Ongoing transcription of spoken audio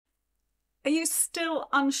Are you still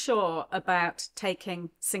unsure about taking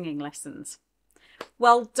singing lessons?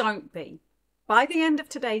 Well, don't be. By the end of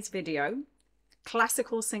today's video,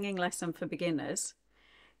 classical singing lesson for beginners,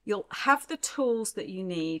 you'll have the tools that you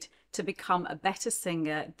need to become a better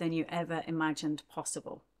singer than you ever imagined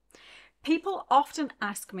possible. People often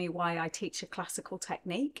ask me why I teach a classical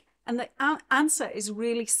technique, and the answer is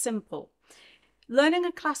really simple. Learning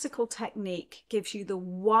a classical technique gives you the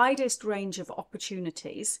widest range of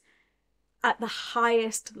opportunities at the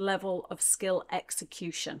highest level of skill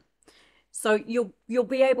execution. So you'll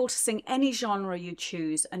be able to sing any genre you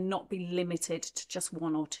choose and not be limited to just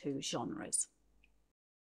one or two genres.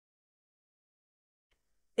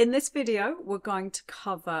 In this video, we're going to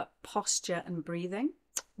cover posture and breathing.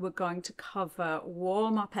 We're going to cover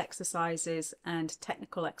warm-up exercises and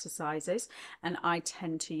technical exercises, and I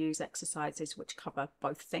tend to use exercises which cover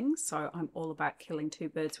both things, so I'm all about killing two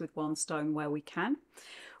birds with one stone where we can.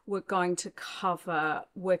 We're going to cover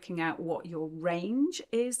working out what your range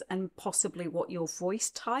is and possibly what your voice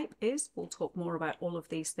type is. We'll talk more about all of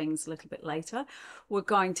these things a little bit later. We're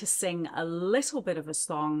going to sing a little bit of a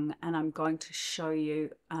song, and I'm going to show you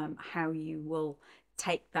how you will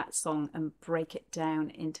take that song and break it down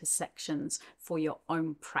into sections for your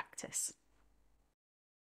own practice.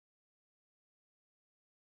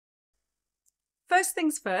 First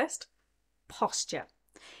things first, posture.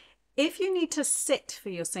 If you need to sit for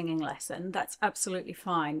your singing lesson, that's absolutely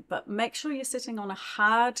fine, but make sure you're sitting on a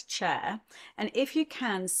hard chair, and if you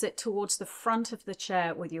can, sit towards the front of the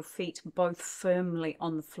chair with your feet both firmly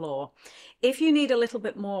on the floor. If you need a little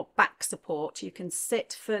bit more back support, you can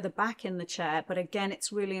sit further back in the chair, but again,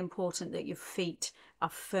 it's really important that your feet are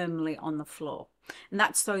firmly on the floor. And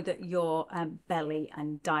that's so that your belly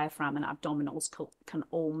and diaphragm and abdominals can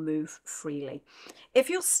all move freely. If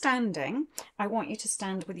you're standing, I want you to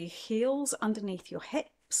stand with your heels underneath your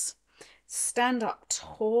hips. Stand up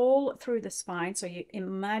tall through the spine, so you're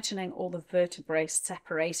imagining all the vertebrae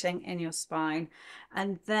separating in your spine.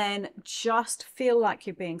 And then just feel like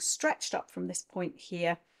you're being stretched up from this point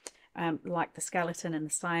here, like the skeleton in the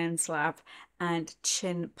science lab, and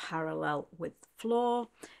chin parallel with the floor.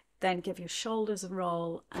 Then give your shoulders a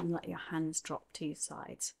roll and let your hands drop to your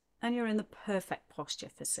sides. And you're in the perfect posture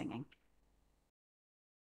for singing.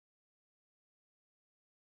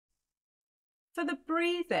 For the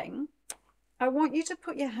breathing, I want you to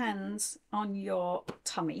put your hands on your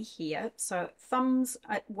tummy here. So thumbs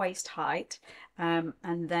at waist height, and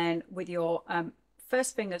then with your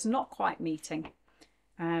first fingers not quite meeting,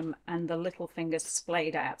 and the little fingers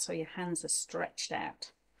splayed out, so your hands are stretched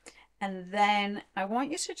out. And then I want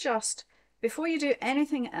you to just, before you do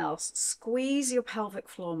anything else, squeeze your pelvic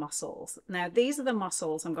floor muscles. Now, these are the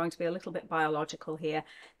muscles, I'm going to be a little bit biological here,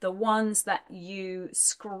 the ones that you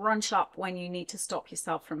scrunch up when you need to stop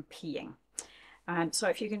yourself from peeing. So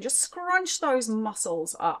if you can just scrunch those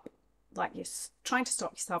muscles up, like you're trying to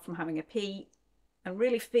stop yourself from having a pee, and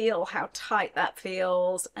really feel how tight that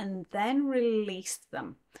feels, and then release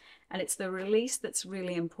them. And it's the release that's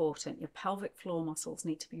really important. Your pelvic floor muscles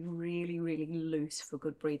need to be really, really loose for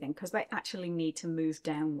good breathing, because they actually need to move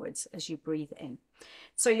downwards as you breathe in.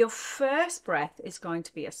 So your first breath is going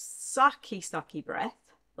to be a sucky, sucky breath,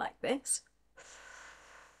 like this.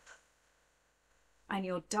 And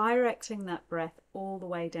you're directing that breath all the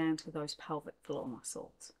way down to those pelvic floor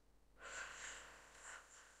muscles.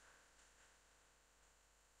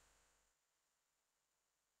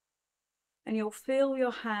 And you'll feel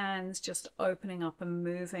your hands just opening up and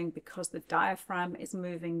moving, because the diaphragm is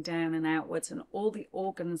moving down and outwards, and all the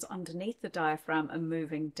organs underneath the diaphragm are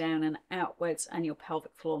moving down and outwards, and your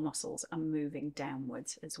pelvic floor muscles are moving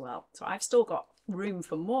downwards as well. So I've still got room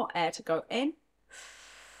for more air to go in.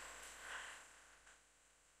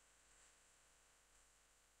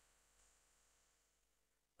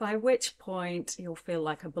 By which point you'll feel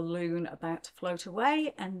like a balloon about to float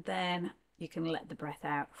away, and then you can let the breath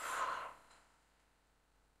out.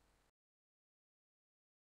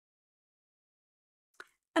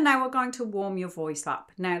 And now we're going to warm your voice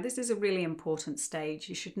up. Now, this is a really important stage.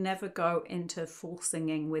 You should never go into full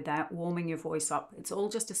singing without warming your voice up. It's all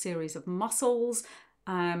just a series of muscles,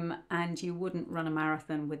 and you wouldn't run a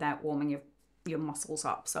marathon without warming your muscles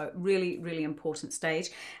up. So really, really important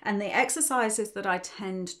stage. And the exercises that I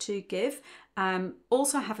tend to give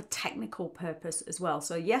also have a technical purpose as well.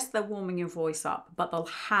 So yes, they're warming your voice up, but they'll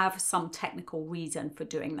have some technical reason for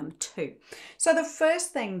doing them too. So the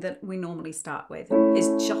first thing that we normally start with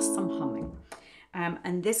is just some humming.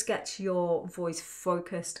 And this gets your voice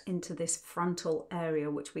focused into this frontal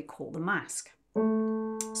area, which we call the mask.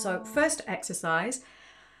 So first exercise,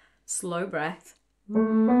 slow breath.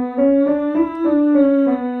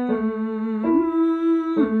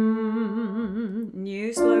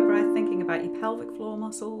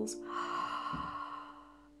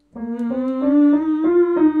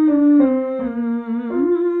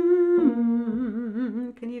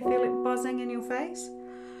 feel it buzzing in your face?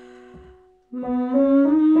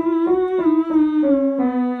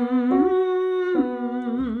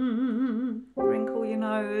 Wrinkle your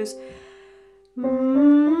nose.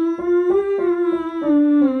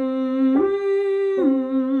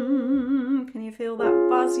 Can you feel that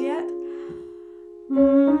buzz yet?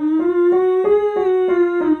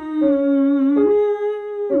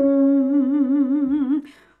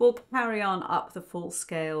 We'll carry on up the full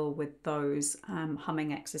scale with those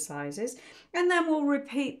humming exercises, and then we'll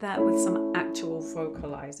repeat that with some actual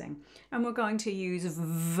vocalizing. And we're going to use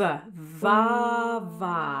va,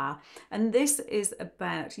 va, and this is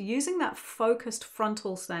about using that focused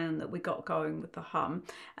frontal sound that we got going with the hum,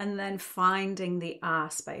 and then finding the R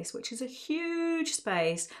space, which is a huge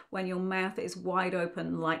space when your mouth is wide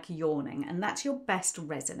open like yawning, and that's your best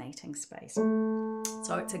resonating space.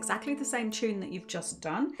 So it's exactly the same tune that you've just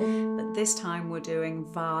done, but this time we're doing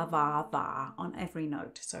va, va, va on every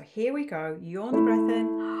note. So here we go. Yawn the breath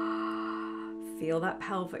in. Feel that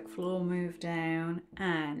pelvic floor move down,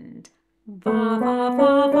 and va, va,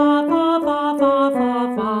 va, va, va, va, va, va,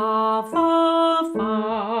 va, va,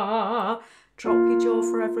 va. Drop your jaw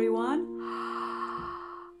for everyone.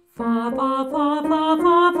 Va, va, va, va,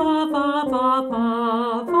 va, va, va, va,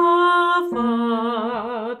 va, va, va.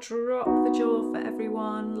 Drop the jaw for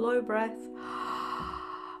everyone. Low breath.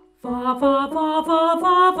 Va, va, va, va,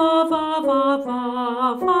 va, va, va, va,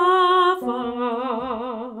 va, va.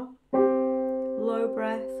 Low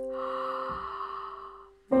breath.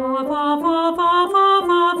 Va, va, va, va, va,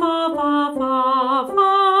 va, va, va,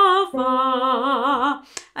 va, va.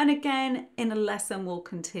 And again, in a lesson, we'll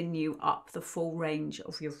continue up the full range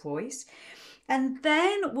of your voice. And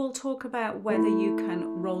then we'll talk about whether you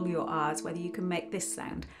can roll your R's, whether you can make this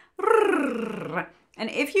sound. And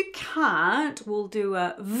if you can't, we'll do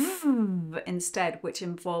a V instead, which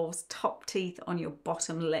involves top teeth on your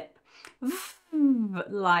bottom lip,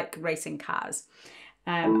 like racing cars.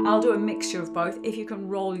 I'll do a mixture of both. If you can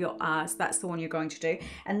roll your R's, that's the one you're going to do.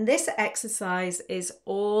 And this exercise is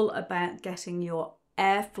all about getting your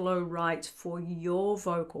airflow right for your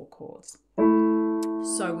vocal cords.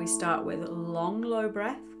 So we start with a long, low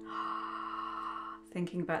breath,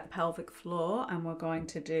 thinking about the pelvic floor, and we're going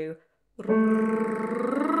to do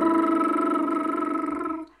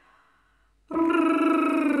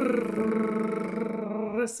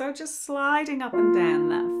so just sliding up and down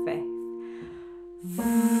that fifth.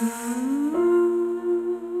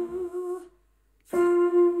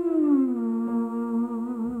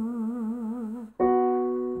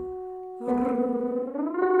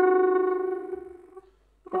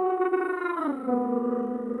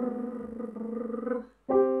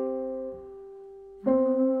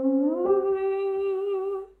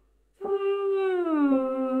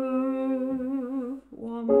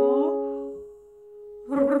 One more.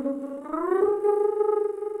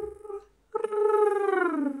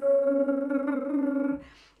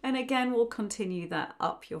 And again, we'll continue that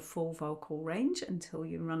up your full vocal range until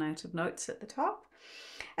you run out of notes at the top.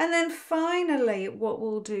 And then finally, what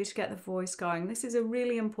we'll do to get the voice going, this is a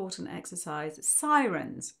really important exercise,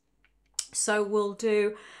 sirens. So we'll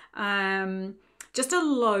do just a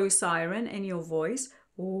low siren in your voice.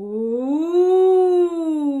 Ooh.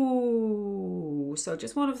 So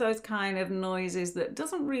just one of those kind of noises that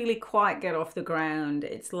doesn't really quite get off the ground.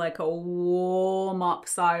 It's like a warm-up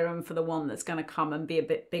siren for the one that's going to come and be a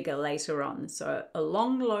bit bigger later on. So a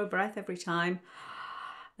long, low breath every time.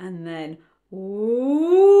 And then ooh.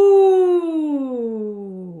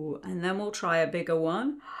 And then we'll try a bigger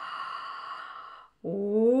one.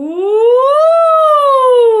 Ooh.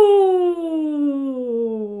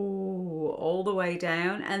 All the way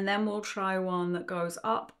down. And then we'll try one that goes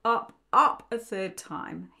up, up, up a third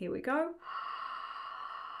time. Here we go.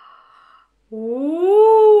 Ooh.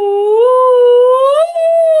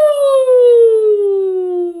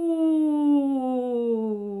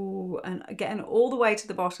 And again, all the way to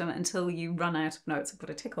the bottom until you run out of notes and put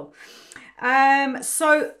a tickle.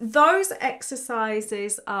 So those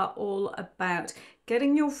exercises are all about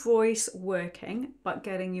getting your voice working, but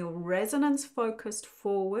getting your resonance focused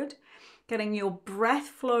forward, getting your breath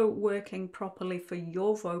flow working properly for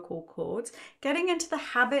your vocal cords, getting into the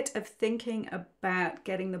habit of thinking about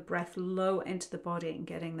getting the breath low into the body and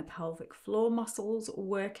getting the pelvic floor muscles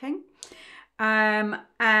working.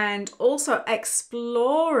 And also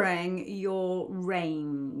exploring your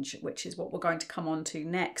range, which is what we're going to come on to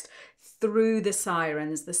next, through the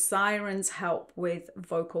sirens. The sirens help with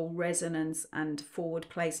vocal resonance and forward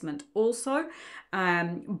placement also,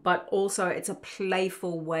 but also it's a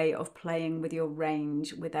playful way of playing with your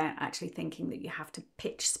range without actually thinking that you have to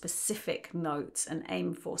pitch specific notes and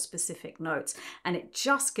aim for specific notes. And it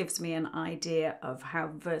just gives me an idea of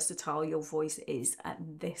how versatile your voice is at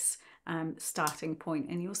this starting point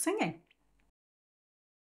in your singing.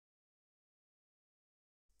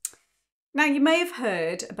 Now, you may have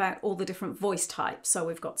heard about all the different voice types. So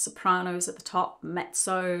we've got sopranos at the top,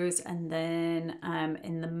 mezzos, and then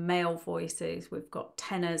in the male voices, we've got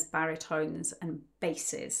tenors, baritones, and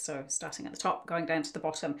basses. So starting at the top, going down to the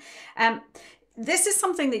bottom. This is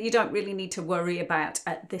something that you don't really need to worry about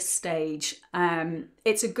at this stage.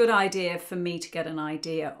 It's a good idea for me to get an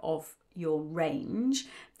idea of your range.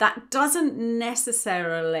 That doesn't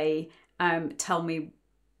necessarily tell me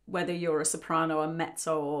whether you're a soprano, a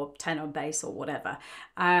mezzo, or tenor, bass, or whatever.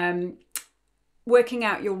 Working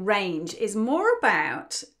out your range is more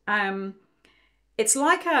about, it's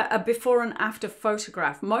like a before and after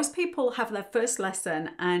photograph. Most people have their first lesson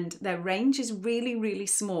and their range is really, really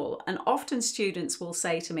small. And often students will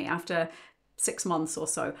say to me after 6 months or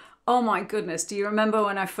so, oh my goodness, do you remember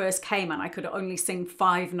when I first came and I could only sing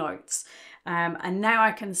 5 notes? And now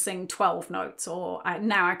I can sing 12 notes, or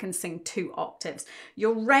now I can sing 2 octaves.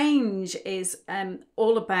 Your range is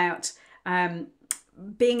all about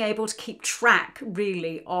being able to keep track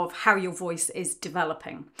really of how your voice is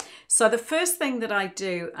developing. So the first thing that I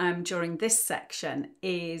do during this section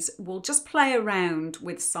is we'll just play around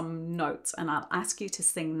with some notes and I'll ask you to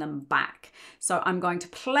sing them back. So I'm going to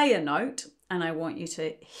play a note and I want you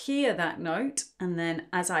to hear that note, and then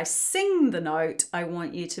as I sing the note, I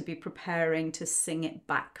want you to be preparing to sing it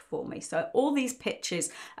back for me. So all these pitches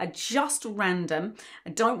are just random. I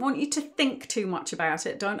don't want you to think too much about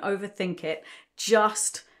it. Don't overthink it.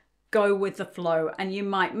 Just go with the flow, and you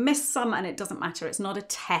might miss some and it doesn't matter. It's not a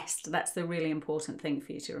test. That's the really important thing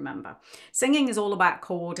for you to remember. Singing is all about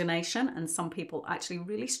coordination, and some people actually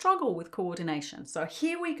really struggle with coordination. So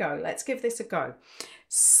here we go. Let's give this a go.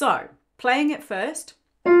 So playing it first,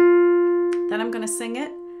 then I'm going to sing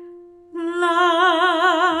it.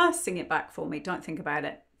 La, sing it back for me. Don't think about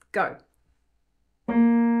it. Go.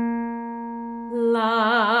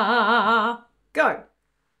 La, go.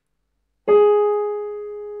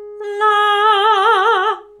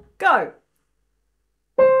 La, go.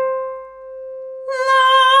 La,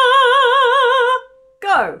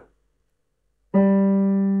 go.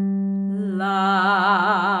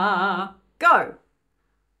 La, go.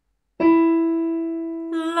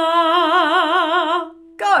 La,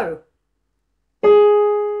 go.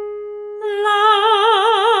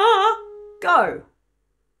 La, go.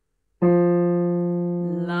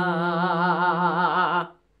 La,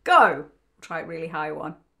 go. Try it really high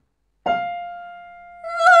one.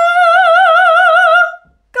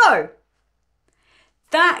 Go.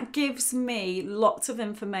 That gives me lots of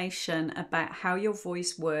information about how your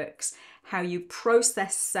voice works, how you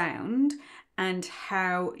process sound, and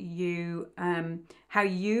how you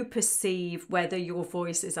perceive whether your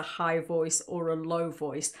voice is a high voice or a low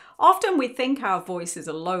voice. Often we think our voice is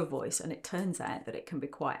a low voice, and it turns out that it can be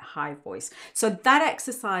quite a high voice. So that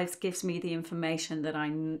exercise gives me the information that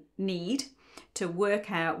I need to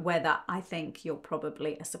work out whether I think you're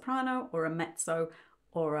probably a soprano or a mezzo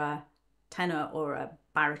or a tenor or a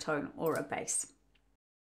baritone or a bass.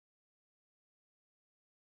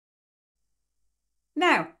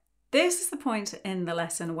 Now, this is the point in the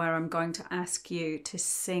lesson where I'm going to ask you to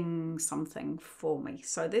sing something for me.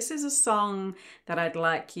 So this is a song that I'd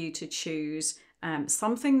like you to choose,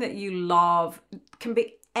 something that you love. It can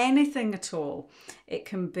be anything at all. It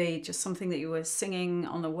can be just something that you were singing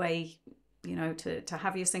on the way, you know, to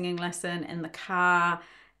have your singing lesson, in the car,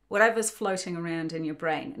 whatever's floating around in your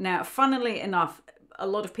brain. Now, funnily enough, a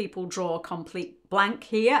lot of people draw a complete blank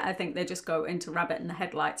here. I think they just go into rabbit in the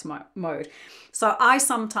headlights mode. So I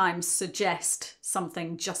sometimes suggest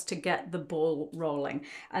something just to get the ball rolling.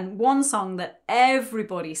 And one song that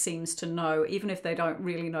everybody seems to know, even if they don't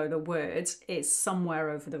really know the words, is Somewhere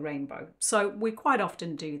Over the Rainbow. So we quite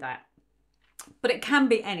often do that. But it can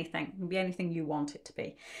be anything. It can be anything you want it to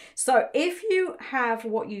be. So if you have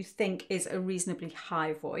what you think is a reasonably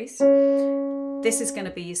high voice, this is going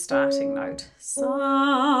to be your starting note.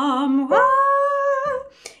 Somewhere.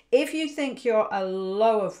 If you think you're a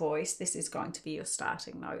lower voice, this is going to be your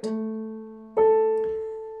starting note.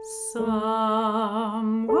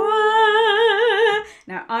 Somewhere.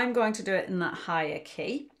 Now I'm going to do it in that higher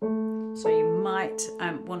key. So you might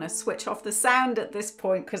want to switch off the sound at this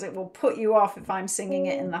point because it will put you off if I'm singing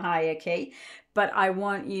it in the higher key. But I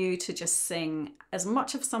want you to just sing as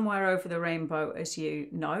much of Somewhere Over the Rainbow as you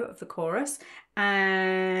know of the chorus.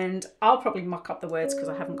 And I'll probably muck up the words because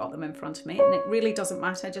I haven't got them in front of me. And it really doesn't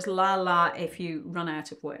matter. Just la la if you run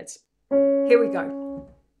out of words. Here we go.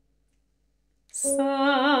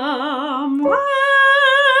 Somewhere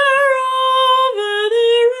over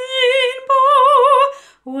the rainbow,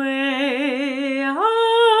 way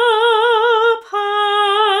up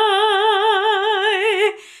high,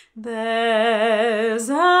 there's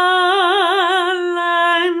a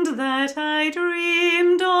land that I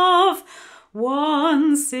dreamed of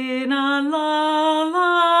once in a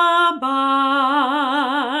lullaby.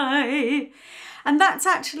 And that's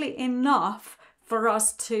actually enough for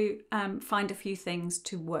us to find a few things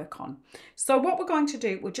to work on. So what we're going to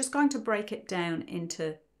do, we're just going to break it down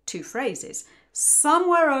into two phrases.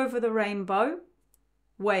 Somewhere over the rainbow,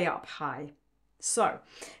 way up high. So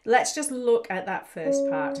let's just look at that first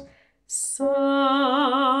part.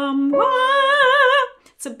 Somewhere.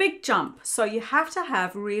 It's a big jump, so you have to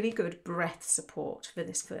have really good breath support for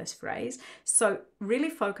this first phrase. So really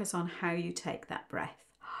focus on how you take that breath.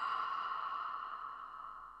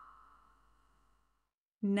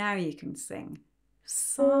 Now you can sing.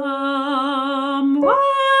 Somewhere over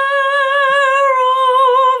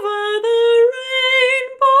the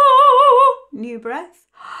rainbow. New breath.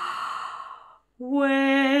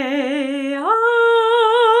 Way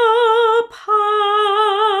up high.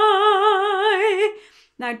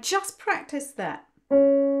 Now just practice that.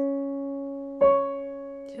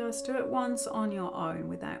 Just do it once on your own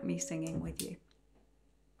without me singing with you.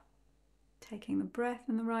 Taking the breath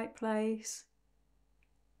in the right place.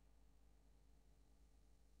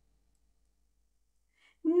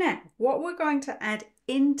 Now, what we're going to add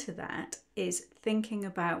into that is thinking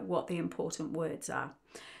about what the important words are.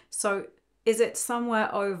 So, is it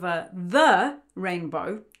somewhere over the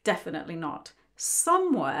rainbow? Definitely not.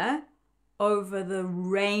 Somewhere over the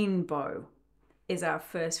rainbow is our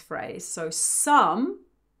first phrase. So, some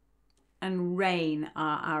and rain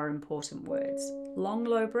are our important words. Long,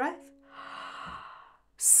 low breath.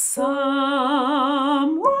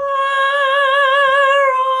 Somewhere.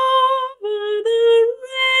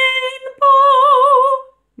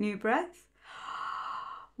 New breath.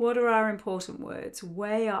 What are our important words?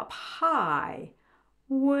 Way up high.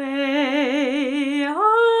 Way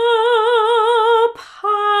up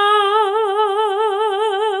high.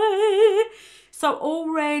 So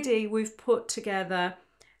already we've put together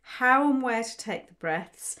how and where to take the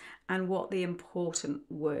breaths and what the important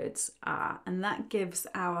words are. And that gives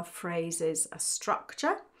our phrases a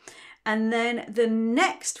structure. And then the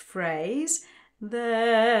next phrase,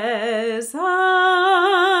 there's a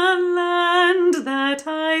land that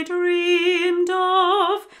I dreamed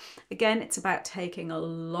of. Again, it's about taking a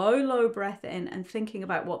low, low breath in and thinking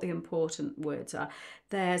about what the important words are.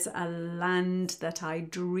 There's a land that I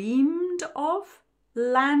dreamed of.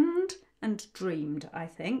 Land and dreamed, I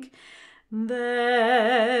think.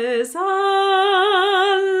 There's a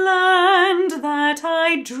land that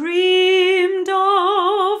I dreamed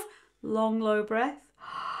of. Long, low breath.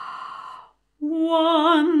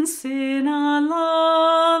 Once in a lullaby.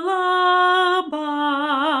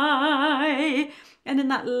 And in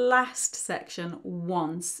that last section,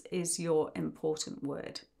 once is your important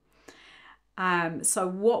word. So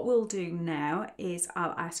what we'll do now is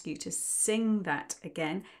I'll ask you to sing that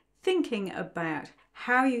again, thinking about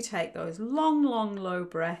how you take those long, long, low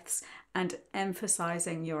breaths and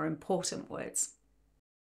emphasizing your important words.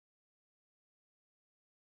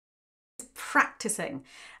 Practicing.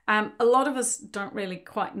 A lot of us don't really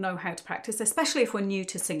quite know how to practice, especially if we're new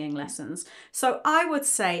to singing lessons. So I would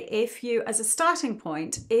say if you, as a starting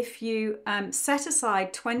point, if you set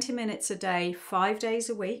aside 20 minutes a day, 5 days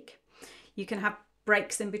a week, you can have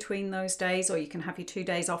breaks in between those days, or you can have your 2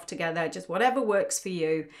 days off together, just whatever works for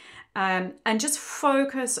you. And just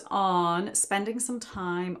focus on spending some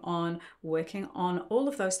time on working on all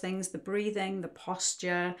of those things, the breathing, the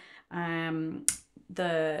posture,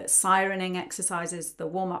 the sirening exercises, the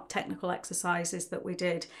warm-up technical exercises that we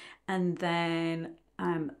did, and then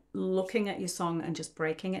looking at your song and just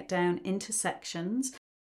breaking it down into sections.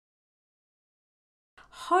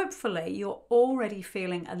 Hopefully you're already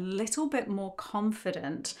feeling a little bit more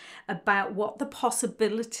confident about what the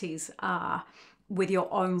possibilities are with your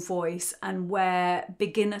own voice, and where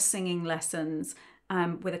beginner singing lessons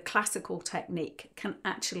with a classical technique can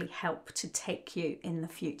actually help to take you in the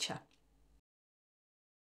future.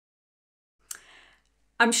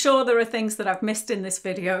 I'm sure there are things that I've missed in this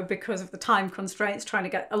video because of the time constraints, trying to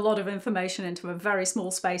get a lot of information into a very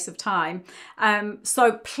small space of time.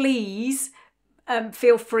 So please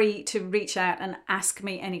feel free to reach out and ask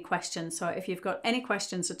me any questions. So if you've got any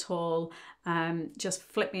questions at all, just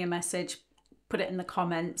flip me a message, put it in the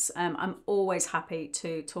comments. I'm always happy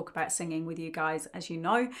to talk about singing with you guys, as you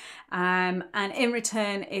know. And in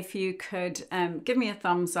return, if you could give me a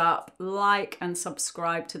thumbs up, like and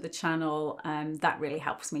subscribe to the channel, that really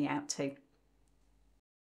helps me out too.